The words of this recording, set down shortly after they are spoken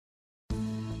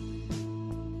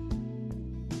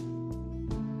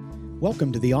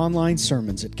Welcome to the online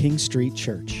sermons at King Street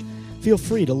Church. Feel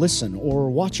free to listen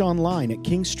or watch online at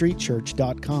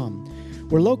kingstreetchurch.com.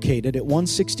 We're located at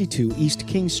 162 East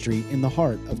King Street in the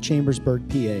heart of Chambersburg,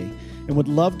 PA, and would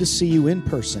love to see you in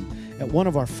person at one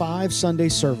of our 5 Sunday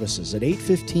services at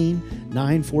 8:15,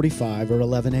 9:45, or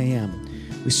 11 a.m.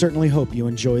 We certainly hope you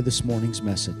enjoy this morning's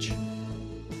message.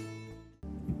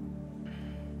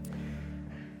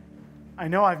 I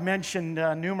know I've mentioned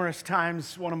numerous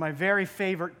times one of my very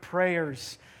favorite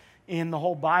prayers in the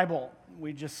whole Bible.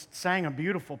 We just sang a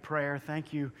beautiful prayer.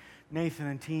 Thank you, Nathan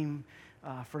and team,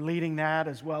 for leading that,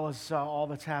 as well as all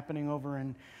that's happening over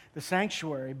in the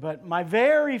sanctuary. But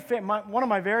one of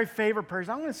my very favorite prayers,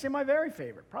 I'm going to say my very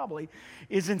favorite probably,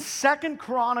 is in 2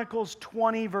 Chronicles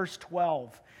 20, verse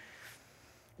 12.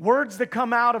 Words that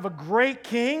come out of a great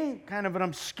king, kind of an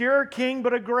obscure king,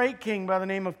 but a great king by the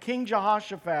name of King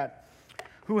Jehoshaphat,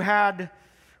 who had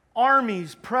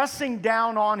armies pressing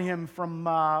down on him from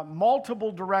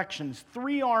multiple directions,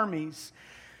 3 armies.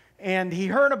 And he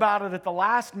heard about it at the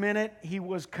last minute. He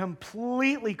was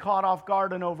completely caught off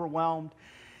guard and overwhelmed.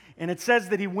 And it says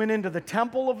that he went into the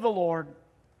temple of the Lord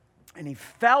and he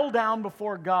fell down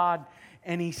before God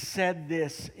and he said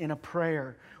this in a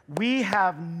prayer: "We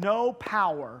have no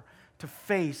power to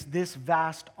face this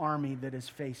vast army that is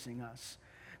facing us.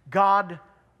 God,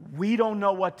 we don't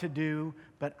know what to do,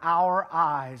 but our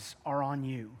eyes are on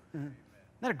you." Isn't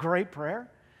that a great prayer?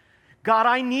 God,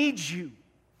 I need you.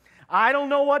 I don't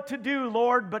know what to do,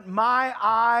 Lord, but my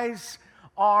eyes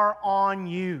are on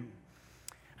you.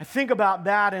 I think about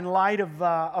that in light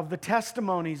of the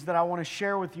testimonies that I want to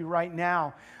share with you right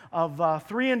now of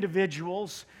 3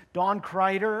 individuals, Don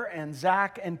Kreider and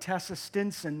Zach and Tessa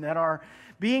Stinson, that are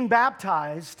being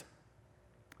baptized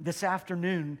this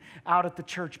afternoon out at the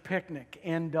church picnic.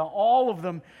 And all of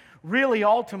them really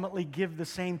ultimately give the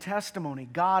same testimony.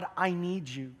 God, I need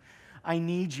you. I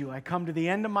need you. I come to the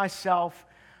end of myself.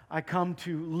 I come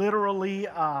to literally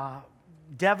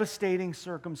devastating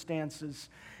circumstances.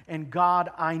 And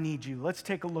God, I need you. Let's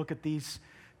take a look at these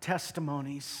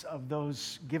testimonies of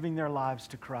those giving their lives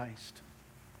to Christ.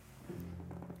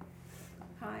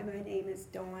 Hi, my name is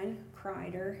Dawn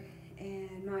Kreider,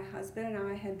 and my husband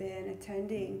and I have been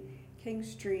attending King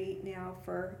Street now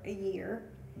for a year,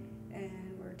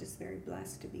 and we're just very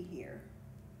blessed to be here.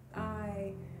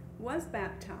 I was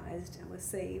baptized, I was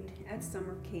saved at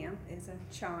summer camp as a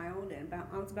child, and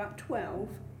I was about 12,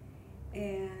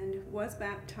 and was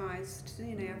baptized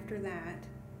soon after that.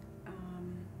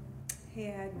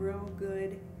 Had real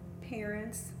good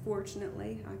parents,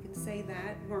 fortunately, I can say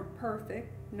that. Weren't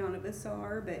perfect, none of us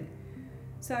are, but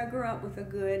so I grew up with a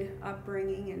good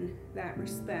upbringing in that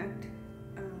respect.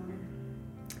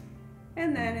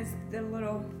 And then as the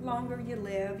little longer you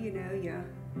live, you know, you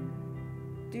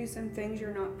do some things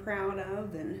you're not proud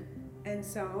of, and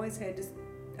so I always had just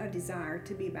a desire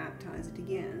to be baptized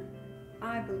again.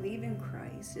 I believe in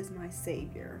Christ as my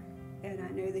Savior, and I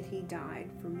know that He died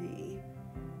for me.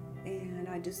 And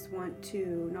I just want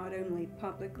to not only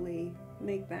publicly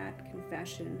make that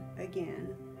confession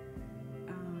again.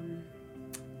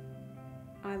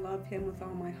 I love Him with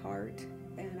all my heart,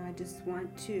 and I just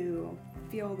want to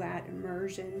feel that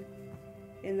immersion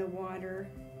in the water,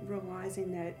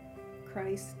 realizing that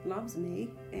Christ loves me,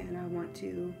 and I want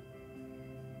to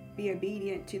be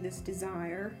obedient to this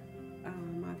desire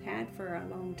I've had for a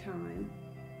long time.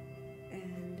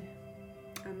 And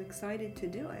I'm excited to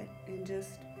do it and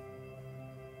just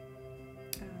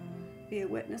be a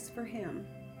witness for Him.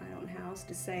 I don't know how else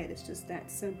to say it. It's just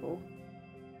that simple.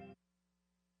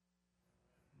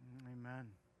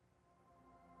 Amen.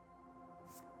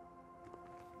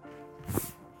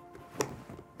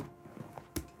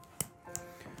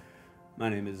 My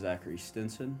name is Zachary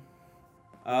Stinson.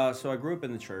 So I grew up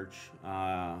in the church.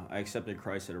 I accepted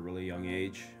Christ at a really young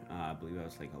age. I believe I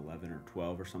was like 11 or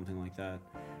 12 or something like that.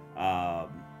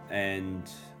 And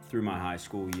through my high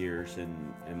school years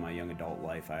and my young adult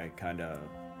life, I kind of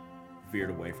veered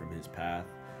away from His path.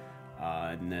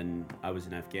 And then I was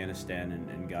in Afghanistan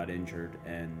and got injured.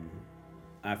 And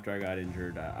after I got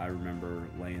injured, I remember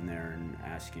laying there and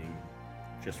asking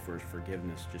just for His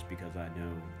forgiveness, just because I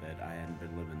know that I hadn't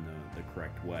been living the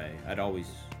correct way. I'd always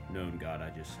known God,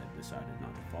 I just had decided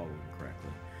not to follow Him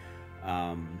correctly.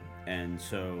 And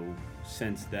so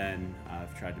since then,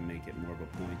 I've tried to make it more of a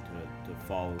point to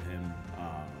follow Him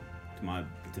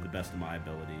to the best of my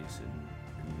abilities and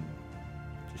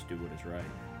just do what is right.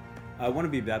 I want to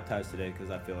be baptized today because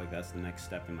I feel like that's the next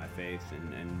step in my faith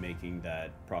and making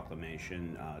that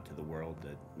proclamation to the world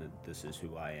that this is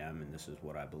who I am and this is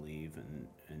what I believe,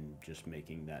 and just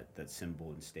making that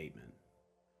symbol and statement.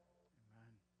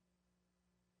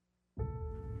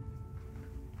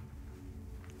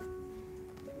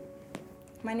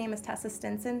 My name is Tessa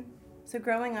Stinson. So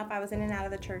growing up, I was in and out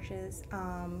of the churches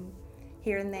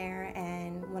here and there,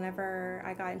 and whenever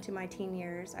I got into my teen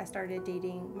years, I started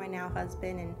dating my now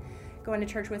husband and going to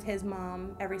church with his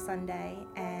mom every Sunday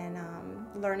and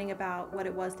learning about what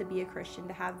it was to be a Christian,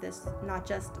 to have this not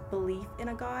just belief in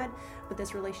a God, but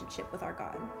this relationship with our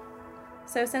God.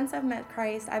 So since I've met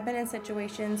Christ, I've been in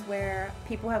situations where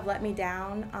people have let me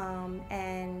down,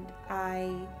 and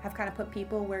I have kind of put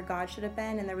people where God should have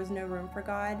been, and there was no room for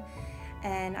God.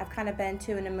 And I've kind of been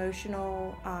to an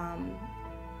emotional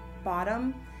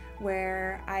bottom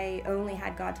where I only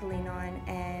had God to lean on,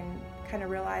 and kind of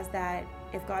realized that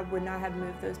if God would not have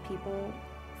moved those people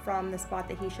from the spot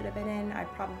that he should have been in, I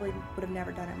probably would have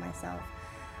never done it myself.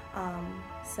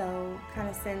 So kind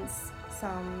of since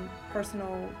some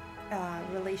personal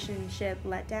relationship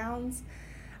letdowns,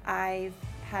 I've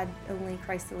had only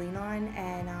Christ to lean on,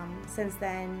 and since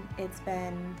then it's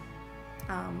been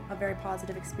a very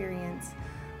positive experience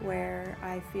where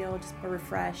I feel just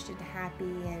refreshed and happy,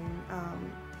 and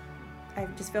I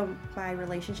just feel my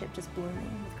relationship just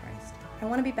blooming with Christ. I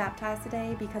want to be baptized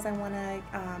today because I want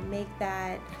to make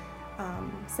that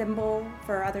symbol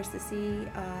for others to see.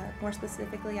 More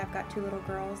specifically, I've got 2 little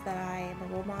girls that I am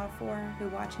a role model for who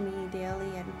watch me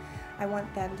daily, and I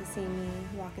want them to see me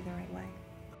walk in the right way.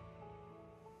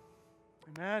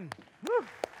 Amen. Woo.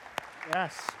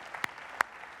 Yes.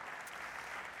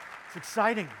 It's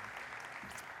exciting.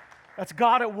 That's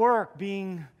God at work,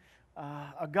 being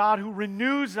a God who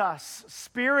renews us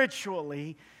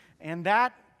spiritually, and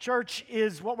that, church,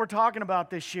 is what we're talking about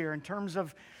this year in terms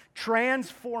of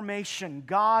transformation,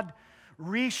 God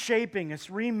reshaping us,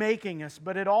 remaking us.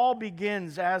 But it all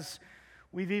begins, as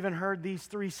we've even heard these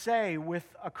 3 say, with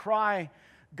a cry,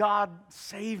 God,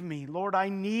 save me. Lord, I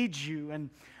need you. And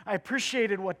I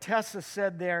appreciated what Tessa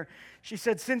said there. She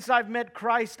said, since I've met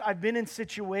Christ, I've been in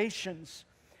situations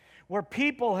where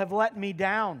people have let me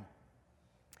down.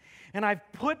 And I've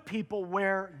put people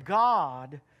where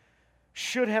God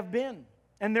should have been.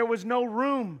 And there was no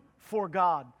room for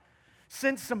God.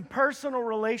 Since some personal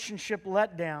relationship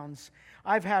letdowns,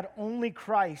 I've had only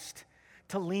Christ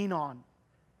to lean on.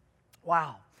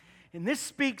 Wow. And this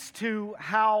speaks to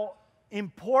how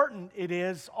important it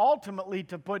is ultimately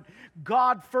to put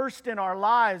God first in our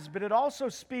lives, but it also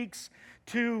speaks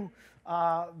to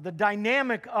the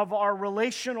dynamic of our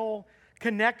relational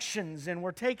connections. And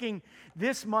we're taking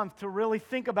this month to really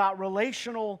think about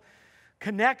relational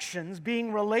connections,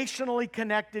 being relationally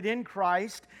connected in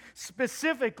Christ.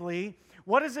 Specifically,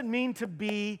 what does it mean to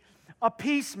be a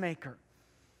peacemaker?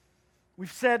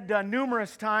 We've said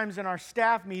numerous times in our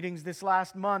staff meetings this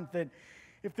last month that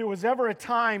if there was ever a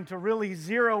time to really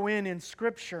zero in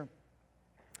Scripture,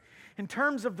 in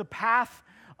terms of the path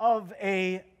of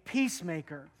a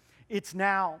peacemaker, it's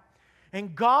now.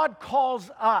 And God calls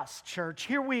us, church,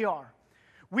 here we are.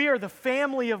 We are the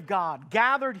family of God,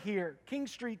 gathered here, King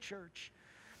Street Church.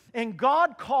 And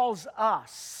God calls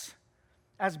us,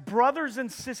 as brothers and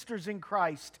sisters in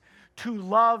Christ, to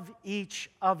love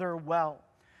each other well,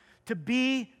 to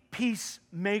be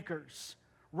peacemakers,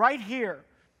 right here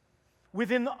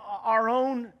within our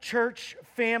own church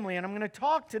family. And I'm going to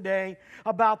talk today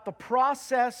about the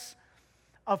process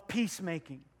of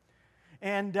peacemaking.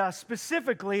 And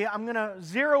specifically, I'm going to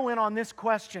zero in on this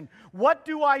question. What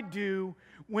do I do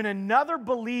when another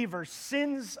believer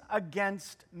sins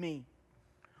against me,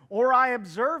 or I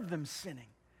observe them sinning?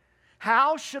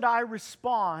 How should I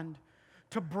respond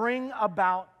to bring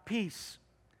about peace?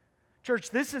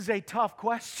 Church, this is a tough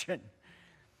question.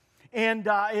 And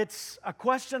it's a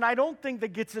question I don't think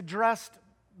that gets addressed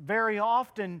very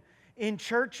often in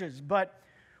churches. But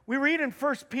we read in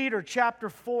 1 Peter chapter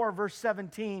 4, verse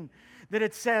 17, that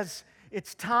it says,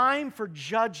 it's time for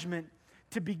judgment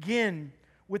to begin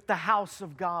with the house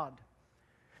of God.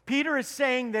 Peter is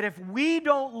saying that if we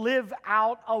don't live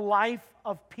out a life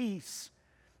of peace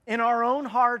in our own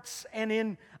hearts and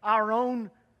in our own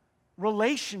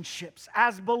relationships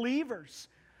as believers,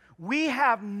 we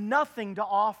have nothing to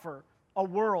offer a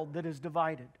world that is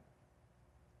divided.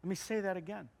 Let me say that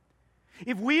again.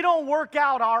 If we don't work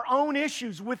out our own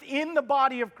issues within the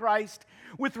body of Christ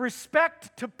with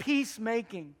respect to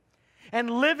peacemaking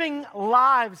and living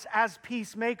lives as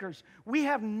peacemakers, we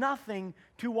have nothing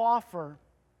to offer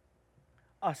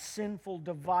a sinful,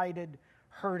 divided,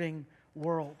 hurting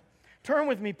world. Turn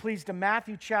with me, please, to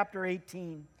Matthew chapter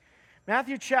 18.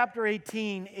 Matthew chapter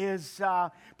 18 is,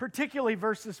 particularly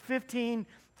verses 15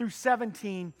 through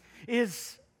 17,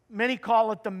 is, many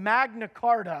call it the Magna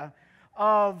Carta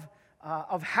of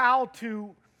how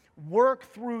to work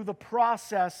through the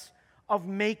process of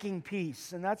making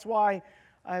peace. And that's why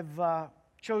I've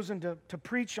chosen to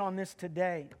preach on this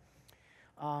today.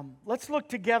 Let's look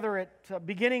together at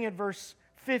beginning at verse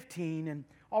 15, and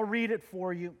I'll read it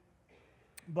for you.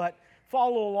 But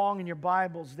follow along in your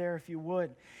Bibles there if you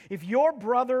would. If your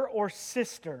brother or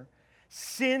sister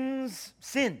sins,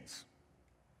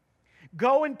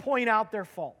 go and point out their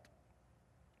fault,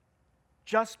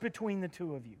 just between the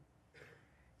two of you.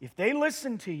 If they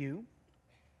listen to you,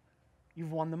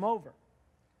 you've won them over.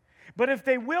 But if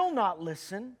they will not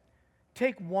listen,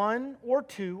 take one or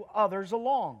two others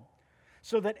along,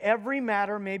 so that every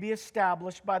matter may be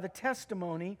established by the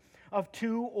testimony of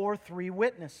 2 or 3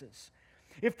 witnesses.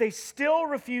 If they still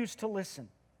refuse to listen,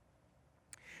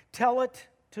 tell it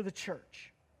to the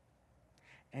church.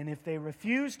 And if they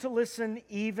refuse to listen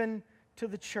even to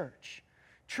the church,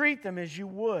 treat them as you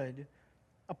would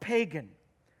a pagan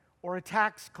or a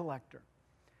tax collector.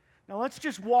 Now let's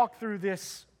just walk through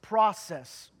this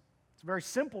process. It's a very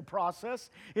simple process.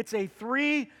 It's a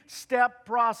 3-step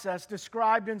process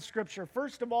described in Scripture.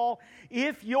 First of all,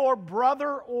 if your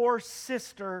brother or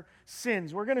sister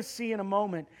sins, we're going to see in a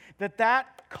moment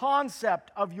that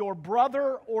concept of your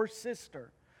brother or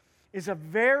sister is a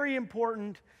very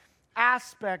important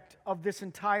aspect of this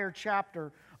entire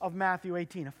chapter of Matthew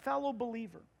 18. A fellow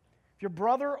believer. If your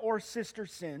brother or sister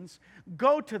sins,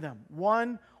 go to them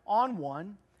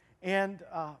one-on-one and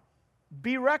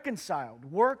be reconciled.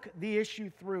 Work the issue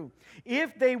through.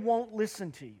 If they won't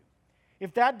listen to you,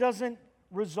 if that doesn't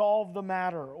resolve the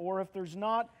matter, or if there's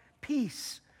not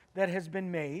peace that has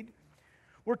been made,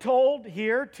 we're told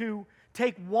here to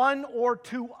take 1 or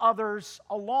 2 others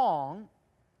along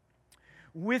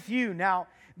with you. Now,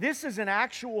 this is an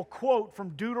actual quote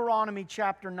from Deuteronomy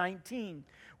chapter 19,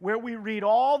 where we read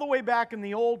all the way back in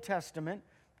the Old Testament,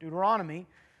 Deuteronomy,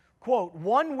 quote,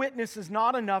 "One witness is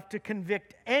not enough to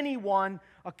convict anyone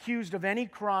accused of any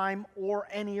crime or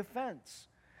any offense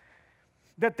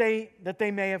that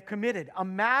they may have committed. A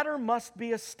matter must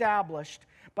be established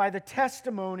by the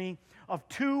testimony of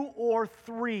 2 or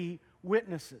 3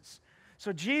 witnesses."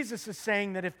 So Jesus is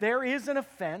saying that if there is an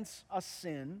offense, a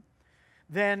sin,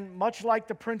 then much like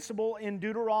the principle in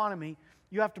Deuteronomy,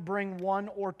 you have to bring 1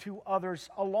 or 2 others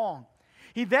along.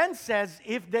 He then says,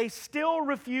 if they still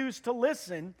refuse to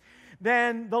listen,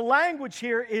 then the language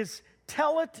here is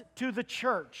tell it to the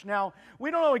church. Now,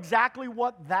 we don't know exactly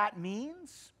what that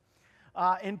means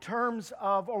in terms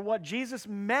of, or what Jesus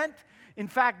meant. In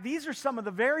fact, these are some of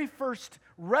the very first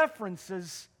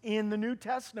references in the New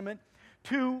Testament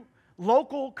to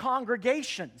local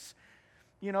congregations.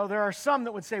 You know, there are some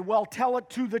that would say, well, tell it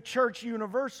to the church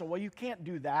universal. Well, you can't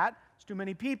do that. It's too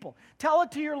many people. Tell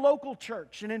it to your local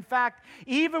church. And in fact,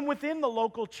 even within the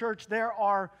local church, there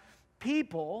are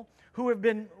people who have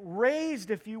been raised,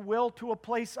 if you will, to a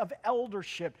place of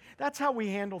eldership. That's how we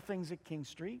handle things at King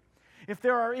Street. If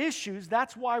there are issues,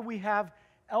 that's why we have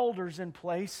elders in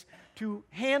place to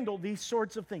handle these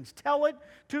sorts of things. Tell it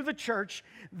to the church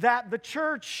that the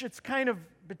church, it's kind of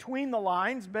between the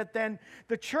lines, but then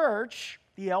the church,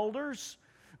 the elders,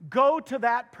 go to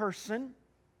that person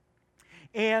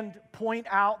and point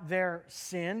out their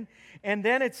sin. And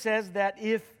then it says that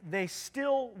if they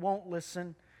still won't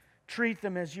listen, treat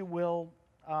them as you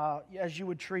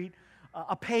would treat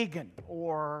a pagan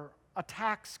or a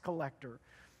tax collector,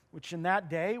 which in that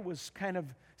day was kind of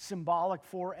symbolic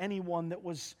for anyone that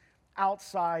was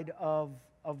outside of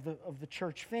the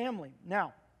church family.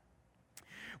 Now,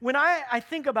 when I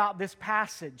think about this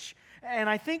passage, and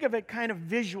I think of it kind of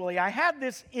visually, I had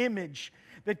this image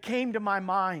that came to my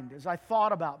mind as I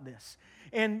thought about this.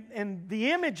 And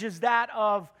the image is that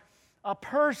of a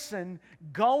person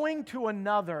going to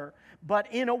another,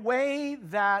 but in a way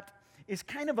that is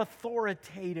kind of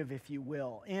authoritative, if you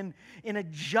will, in a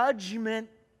judgment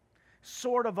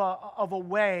sort of a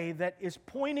way that is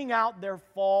pointing out their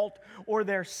fault or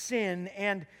their sin,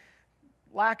 and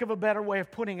lack of a better way of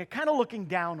putting it, kind of looking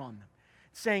down on them,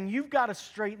 saying, you've got to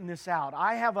straighten this out.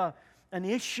 I have an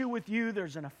issue with you.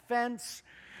 There's an offense.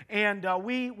 And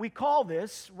we call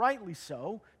this, rightly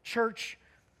so, church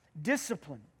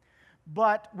discipline.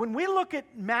 But when we look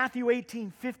at Matthew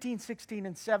 18, 15, 16,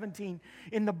 and 17,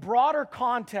 in the broader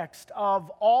context of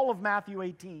all of Matthew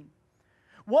 18,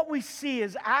 what we see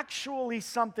is actually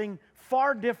something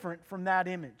far different from that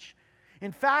image.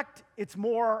 In fact, it's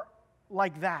more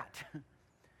like that.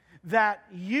 That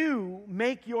you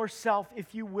make yourself,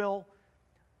 if you will,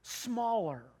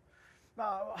 smaller.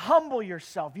 Humble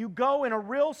yourself. You go in a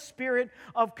real spirit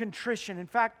of contrition. In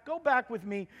fact, go back with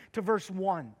me to verse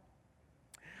 1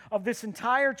 of this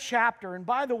entire chapter. And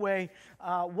by the way,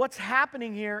 what's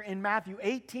happening here in Matthew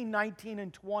 18, 19,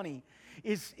 and 20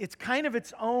 is it's kind of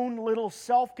its own little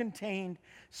self-contained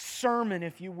sermon,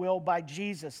 if you will, by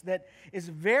Jesus that is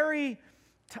very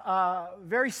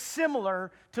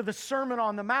similar to the Sermon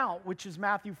on the Mount, which is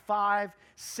Matthew 5,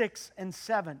 6, and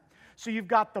 7. So you've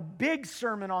got the big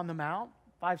Sermon on the Mount,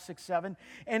 5, 6, 7,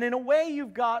 and in a way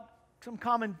you've got, some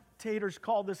commentators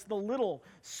call this the little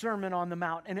Sermon on the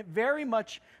Mount, and it very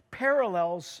much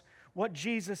parallels what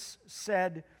Jesus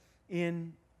said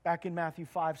back in Matthew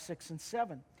 5, 6, and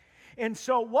 7. And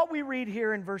so what we read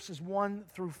here in verses 1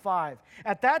 through 5,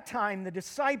 at that time the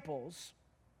disciples,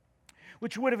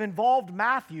 which would have involved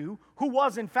Matthew, who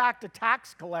was in fact a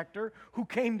tax collector who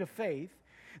came to faith,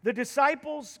 the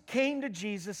disciples came to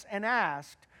Jesus and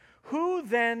asked, who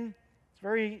then, it's a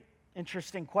very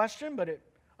interesting question, but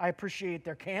I appreciate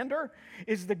their candor,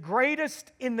 is the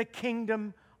greatest in the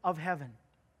kingdom of heaven?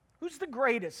 Who's the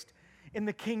greatest in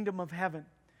the kingdom of heaven?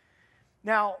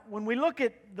 Now, when we look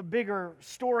at the bigger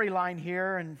storyline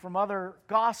here and from other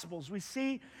Gospels, we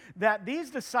see that these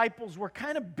disciples were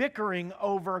kind of bickering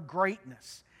over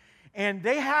greatness. And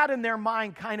they had in their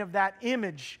mind kind of that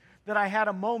image that I had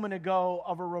a moment ago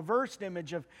of a reversed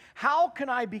image of how can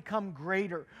I become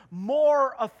greater,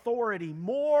 more authority,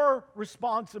 more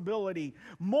responsibility,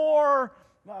 more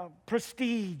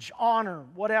prestige, honor,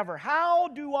 whatever. How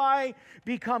do I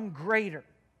become greater?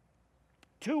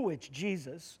 To which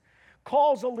Jesus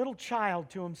calls a little child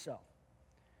to himself.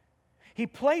 He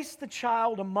placed the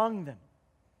child among them,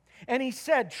 and he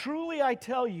said, truly I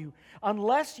tell you,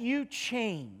 unless you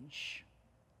change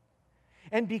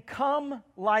and become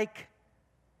like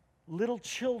little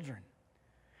children,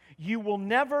 you will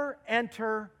never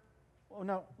enter, oh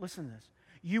no, listen to this,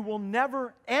 you will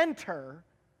never enter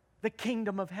the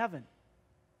kingdom of heaven.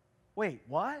 Wait,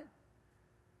 what?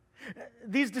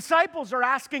 These disciples are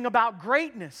asking about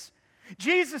greatness.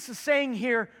 Jesus is saying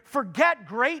here, forget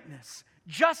greatness,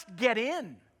 just get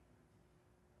in.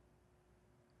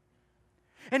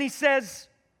 And he says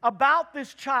about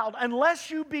this child,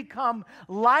 unless you become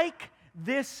like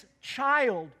this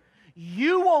child,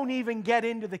 you won't even get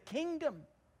into the kingdom.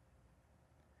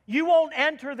 You won't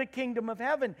enter the kingdom of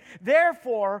heaven.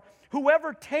 Therefore,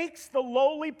 whoever takes the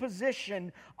lowly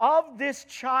position of this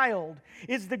child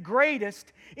is the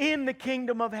greatest in the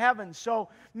kingdom of heaven. So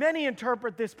many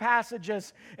interpret this passage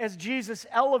as Jesus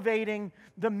elevating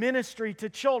the ministry to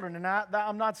children. And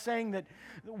I'm not saying that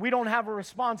we don't have a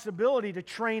responsibility to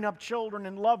train up children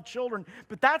and love children,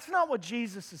 but that's not what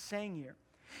Jesus is saying here.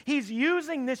 He's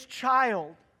using this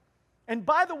child. And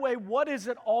by the way, what is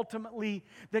it ultimately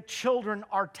that children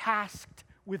are tasked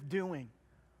with doing?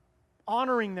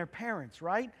 Honoring their parents,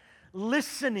 right?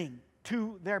 Listening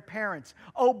to their parents,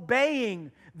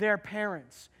 obeying their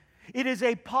parents. It is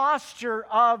a posture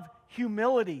of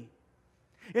humility.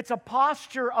 It's a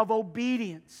posture of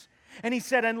obedience. And he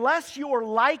said, unless you are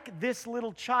like this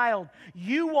little child,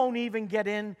 you won't even get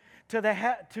into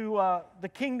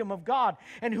the kingdom of God.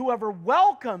 And whoever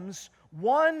welcomes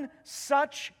one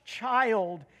such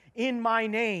child in my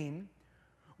name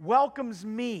welcomes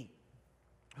me.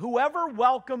 Whoever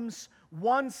welcomes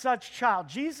one such child,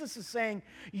 Jesus is saying,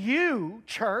 you,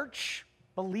 church,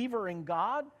 believer in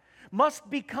God, must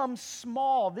become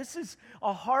small. This is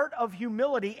a heart of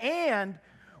humility, and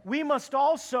we must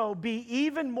also be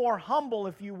even more humble,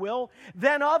 if you will,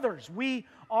 than others. We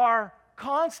are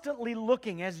constantly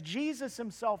looking, as Jesus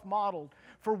himself modeled,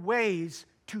 for ways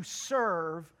to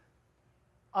serve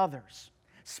others,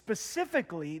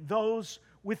 specifically those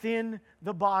within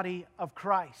the body of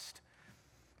Christ.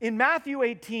 In Matthew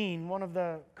 18, one of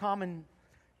the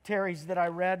commentaries that I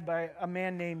read by a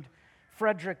man named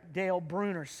Frederick Dale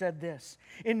Bruner said this.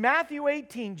 In Matthew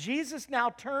 18, Jesus now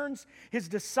turns his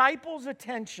disciples'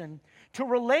 attention to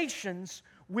relations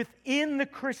within the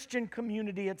Christian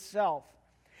community itself.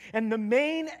 And the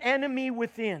main enemy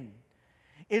within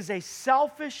is a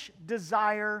selfish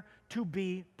desire to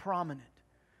be prominent.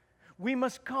 We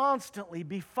must constantly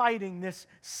be fighting this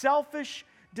selfish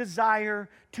desire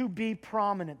to be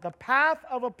prominent. The path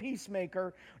of a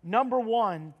peacemaker, number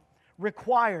one,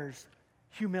 requires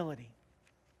humility.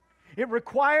 It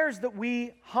requires that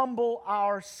we humble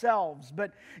ourselves.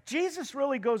 But Jesus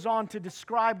really goes on to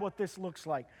describe what this looks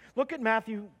like. Look at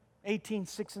Matthew 18,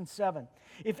 6 and 7.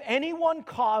 If anyone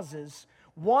causes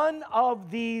one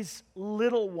of these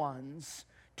little ones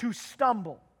to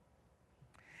stumble,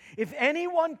 if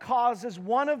anyone causes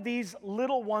one of these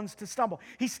little ones to stumble,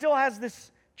 he still has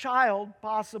this child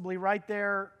possibly right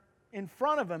there in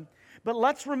front of him. But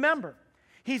let's remember,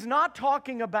 he's not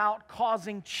talking about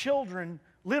causing children,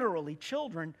 literally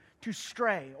children, to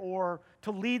stray or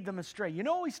to lead them astray. You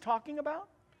know what he's talking about?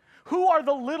 Who are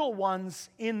the little ones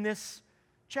in this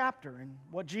chapter and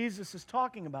what Jesus is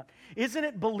talking about? Isn't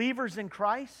it believers in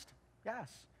Christ?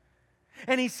 Yes.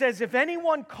 And he says, if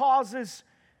anyone causes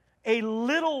a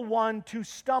little one to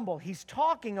stumble, he's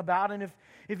talking about, and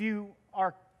if you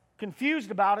are confused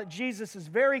about it, Jesus is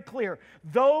very clear,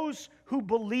 those who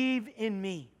believe in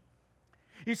me.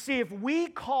 You see, if we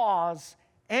cause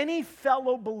any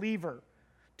fellow believer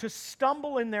to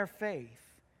stumble in their faith,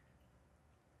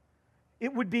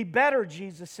 it would be better,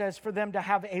 Jesus says, for them to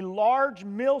have a large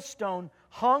millstone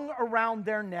hung around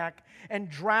their neck and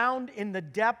drowned in the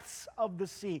depths of the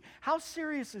sea. How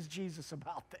serious is Jesus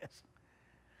about this?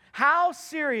 How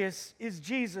serious is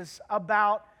Jesus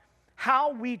about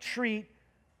how we treat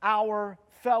our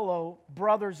fellow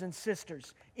brothers and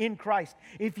sisters in Christ?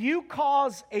 If you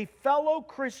cause a fellow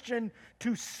Christian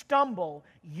to stumble,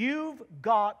 you've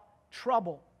got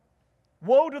trouble.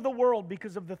 Woe to the world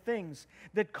because of the things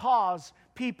that cause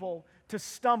people to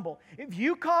stumble. If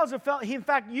you cause a fellow, he in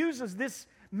fact uses this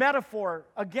metaphor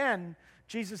again.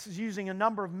 Jesus is using a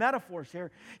number of metaphors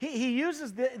here. He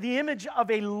uses the image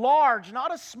of a large,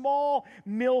 not a small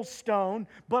millstone,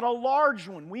 but a large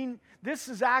one. This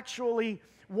is actually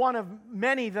one of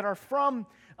many that are from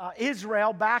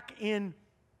Israel back in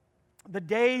the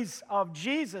days of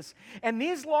Jesus. And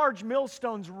these large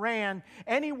millstones ran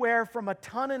anywhere from 1.5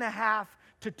 tons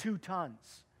to 2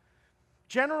 tons.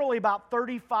 Generally about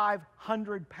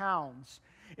 3,500 pounds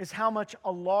is how much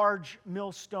a large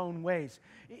millstone weighs.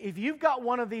 If you've got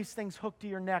one of these things hooked to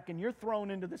your neck and you're thrown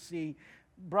into the sea,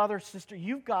 brother, sister,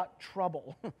 you've got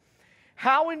trouble.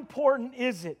 How important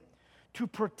is it to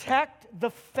protect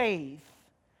the faith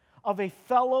of a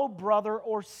fellow brother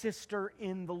or sister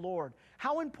in the Lord?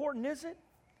 How important is it?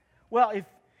 Well,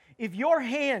 if your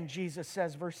hand, Jesus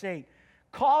says, verse 8,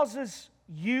 causes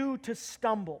you to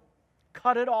stumble,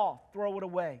 cut it off, throw it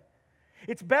away.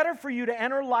 It's better for you to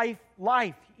enter life,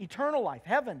 eternal life,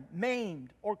 heaven,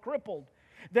 maimed or crippled,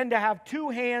 than to have 2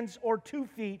 hands or 2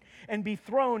 feet and be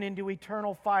thrown into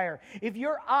eternal fire. If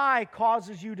your eye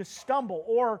causes you to stumble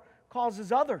or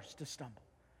causes others to stumble,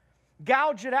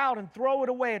 gouge it out and throw it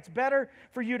away. It's better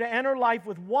for you to enter life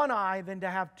with 1 eye than to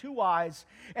have 2 eyes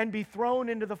and be thrown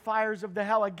into the fires of the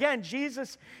hell. Again,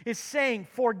 Jesus is saying,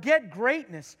 forget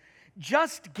greatness,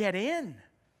 just get in.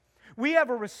 We have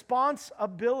a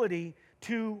responsibility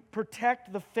to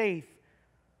protect the faith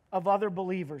of other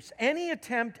believers. Any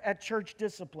attempt at church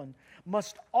discipline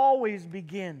must always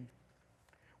begin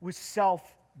with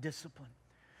self-discipline.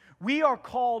 We are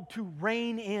called to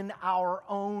rein in our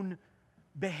own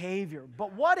behavior.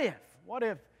 But what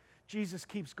if, Jesus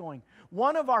keeps going,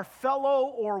 one of our fellow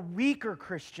or weaker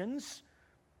Christians,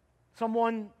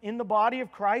 someone in the body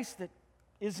of Christ that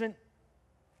isn't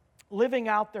living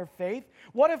out their faith,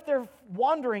 what if they're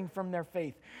wandering from their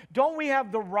faith? Don't we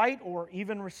have the right or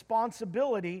even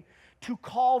responsibility to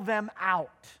call them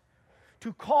out?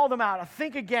 To call them out.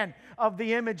 Think again of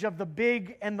the image of the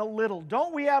big and the little.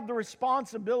 Don't we have the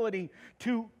responsibility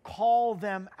to call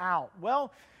them out?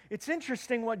 Well, it's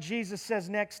interesting what Jesus says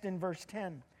next in verse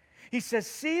 10. He says,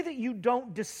 see that you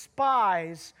don't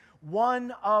despise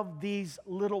one of these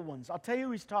little ones. I'll tell you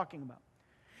who he's talking about.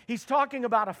 He's talking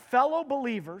about a fellow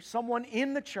believer, someone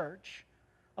in the church,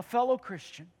 a fellow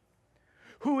Christian,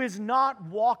 who is not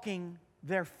walking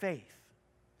their faith.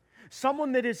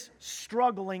 Someone that is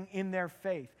struggling in their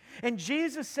faith. And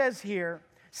Jesus says here,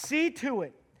 see to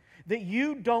it that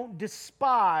you don't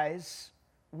despise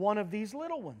one of these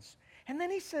little ones. And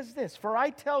then he says this, for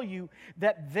I tell you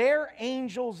that their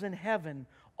angels in heaven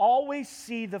always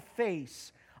see the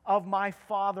face of my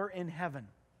Father in heaven.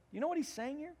 You know what he's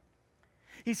saying here?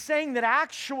 He's saying that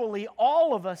actually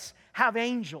all of us have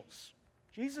angels.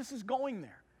 Jesus is going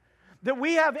there. That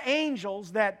we have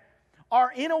angels that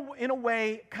are in a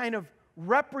way kind of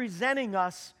representing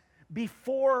us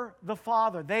before the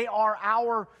Father. They are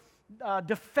our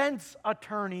defense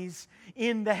attorneys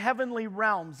in the heavenly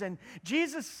realms. And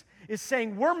Jesus is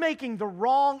saying we're making the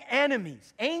wrong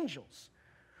enemies, angels,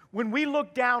 when we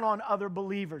look down on other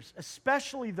believers,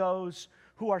 especially those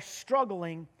who are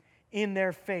struggling in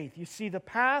their faith. You see, the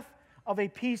path of a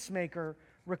peacemaker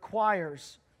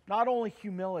requires not only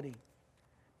humility,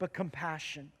 but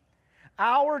compassion.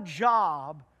 Our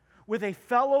job with a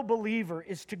fellow believer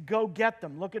is to go get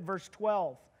them. Look at verse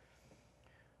 12.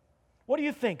 What do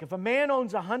you think? If a man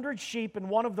owns 100 sheep and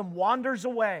one of them wanders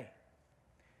away,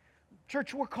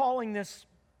 church, we call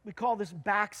this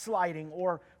backsliding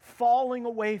or falling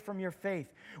away from your faith.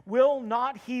 Will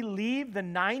not he leave the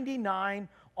 99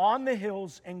 on the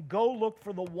hills and go look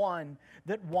for the one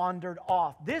that wandered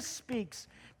off. This speaks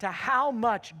to how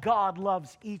much God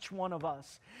loves each one of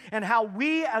us and how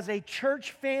we as a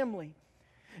church family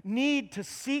need to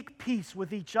seek peace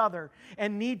with each other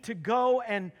and need to go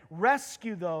and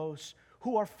rescue those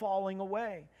who are falling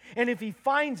away. And if he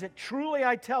finds it, truly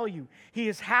I tell you, he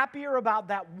is happier about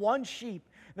that one sheep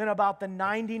than about the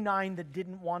 99 that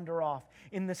didn't wander off.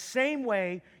 In the same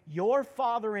way, your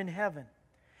Father in heaven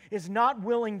is not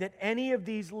willing that any of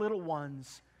these little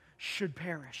ones should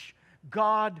perish.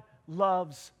 God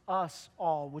loves us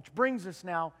all. Which brings us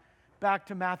now back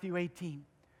to Matthew 18,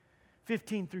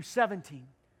 15 through 17.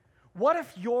 What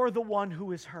if you're the one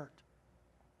who is hurt?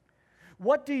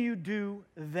 What do you do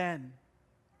then?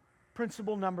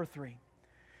 Principle number 3.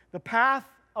 The path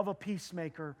of a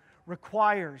peacemaker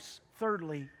requires,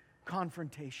 thirdly,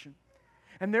 confrontation.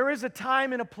 And there is a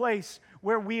time and a place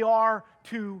where we are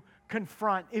to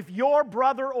confront. If your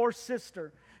brother or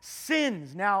sister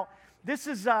sins, now this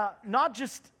is not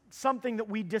just something that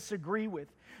we disagree with.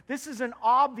 This is an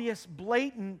obvious,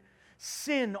 blatant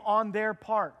sin on their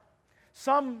part.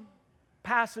 Some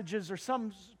passages or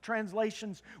some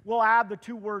translations will add the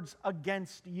 2 words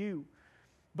against you.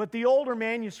 But the older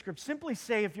manuscripts simply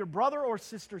say if your brother or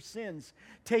sister sins,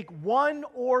 take 1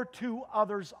 or 2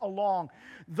 others along.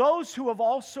 Those who have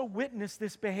also witnessed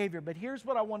this behavior. But here's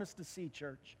what I want us to see,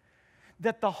 church.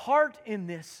 That the heart in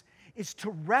this is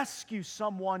to rescue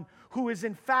someone who is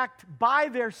in fact by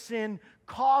their sin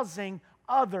causing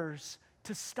others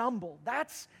to stumble.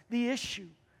 That's the issue.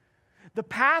 The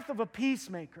path of a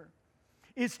peacemaker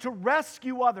is to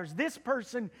rescue others. This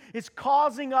person is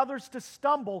causing others to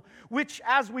stumble, which,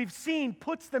 as we've seen,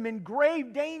 puts them in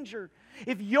grave danger.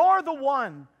 If you're the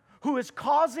one who is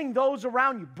causing those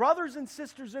around you, brothers and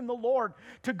sisters in the Lord,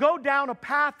 to go down a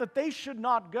path that they should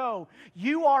not go,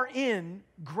 you are in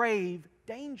grave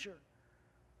danger.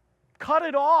 Cut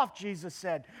it off, Jesus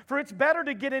said, for it's better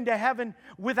to get into heaven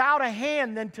without a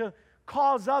hand than to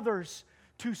cause others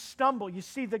to stumble. You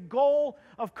see, the goal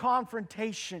of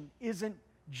confrontation isn't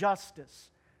justice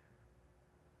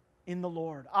in the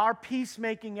Lord. Our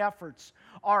peacemaking efforts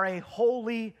are a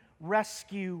holy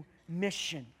rescue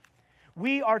mission.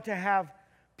 We are to have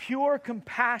pure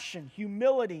compassion,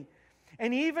 humility,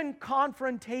 and even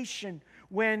confrontation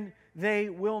when they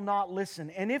will not listen.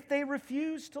 And if they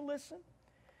refuse to listen,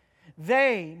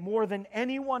 they, more than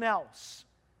anyone else,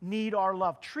 need our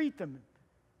love. Treat them,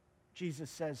 Jesus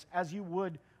says, as you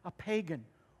would a pagan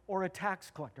or a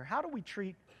tax collector. How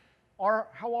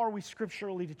are we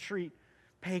scripturally to treat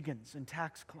pagans and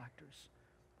tax collectors?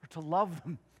 Or to love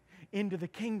them into the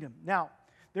kingdom. Now,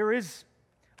 there is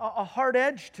a hard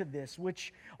edge to this,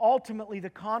 which ultimately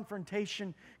the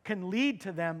confrontation can lead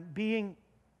to them being,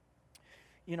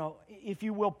 if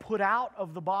you will, put out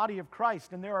of the body of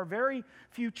Christ. And there are very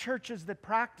few churches that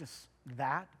practice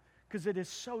that because it is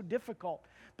so difficult.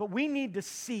 But we need to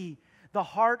see the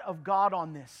heart of God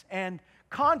on this. And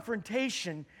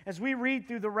confrontation, as we read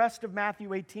through the rest of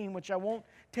Matthew 18, which I won't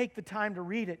take the time to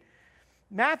read it,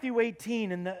 Matthew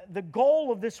 18, and the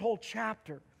goal of this whole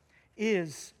chapter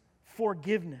is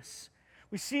forgiveness.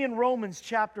 We see in Romans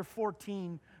chapter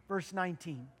 14, verse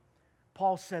 19,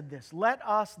 Paul said this, "Let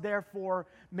us therefore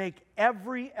make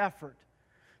every effort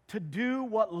to do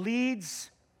what leads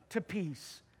to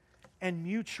peace and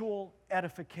mutual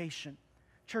edification."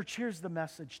 Church, here's the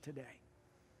message today.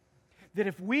 That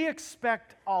if we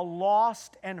expect a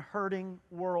lost and hurting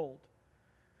world,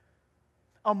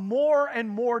 a more and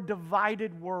more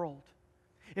divided world,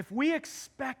 if we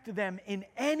expect them in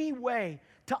any way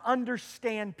to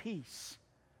understand peace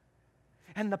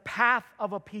and the path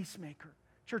of a peacemaker,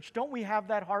 church, don't we have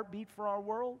that heartbeat for our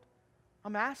world?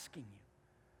 I'm asking you.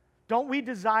 Don't we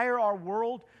desire our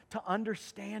world to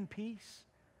understand peace?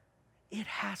 It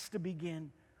has to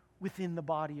begin within the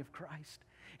body of Christ.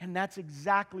 And that's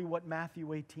exactly what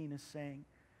Matthew 18 is saying.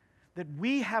 That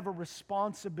we have a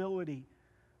responsibility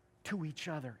to each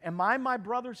other. Am I my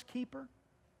brother's keeper?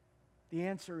 The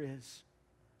answer is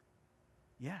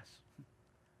yes.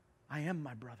 I am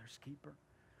my brother's keeper.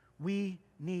 We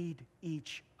need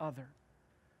each other.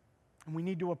 And we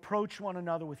need to approach one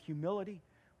another with humility,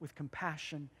 with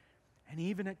compassion, and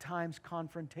even at times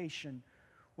confrontation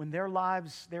when their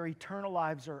lives, their eternal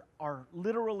lives are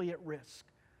literally at risk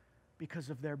because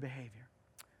of their behavior.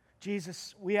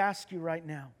 Jesus, we ask you right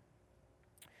now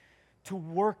to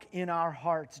work in our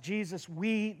hearts. Jesus,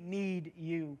 we need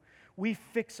you. We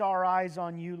fix our eyes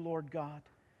on you, Lord God.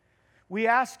 We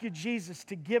ask you, Jesus,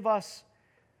 to give us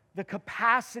the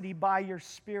capacity by your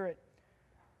Spirit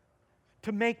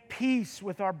to make peace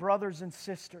with our brothers and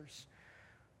sisters.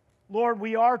 Lord,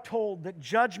 we are told that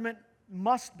judgment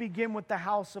must begin with the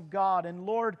house of God. And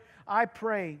Lord, I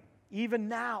pray, even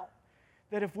now,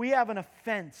 that if we have an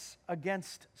offense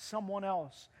against someone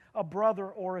else, a brother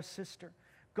or a sister,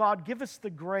 God, give us the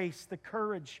grace, the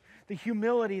courage, the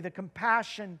humility, the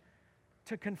compassion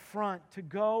to confront, to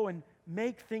go and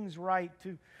make things right,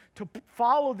 to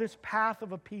follow this path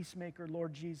of a peacemaker,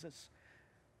 Lord Jesus,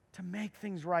 to make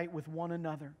things right with one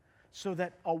another, so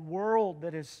that a world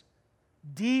that is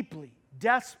deeply,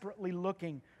 desperately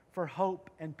looking for hope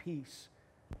and peace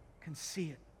can see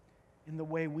it in the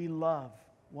way we love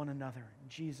one another. In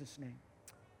Jesus' name,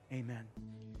 amen.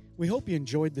 We hope you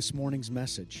enjoyed this morning's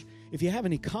message. If you have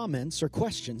any comments or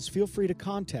questions, feel free to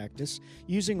contact us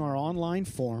using our online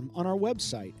form on our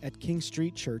website at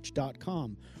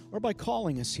kingstreetchurch.com or by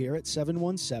calling us here at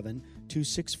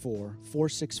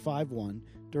 717-264-4651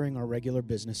 during our regular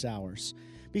business hours.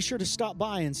 Be sure to stop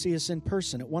by and see us in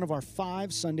person at one of our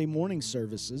 5 Sunday morning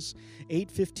services,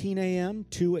 8:15 a.m.,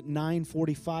 2 at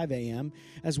 9:45 a.m.,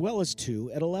 as well as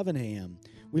 2 at 11 a.m.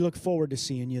 We look forward to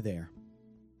seeing you there.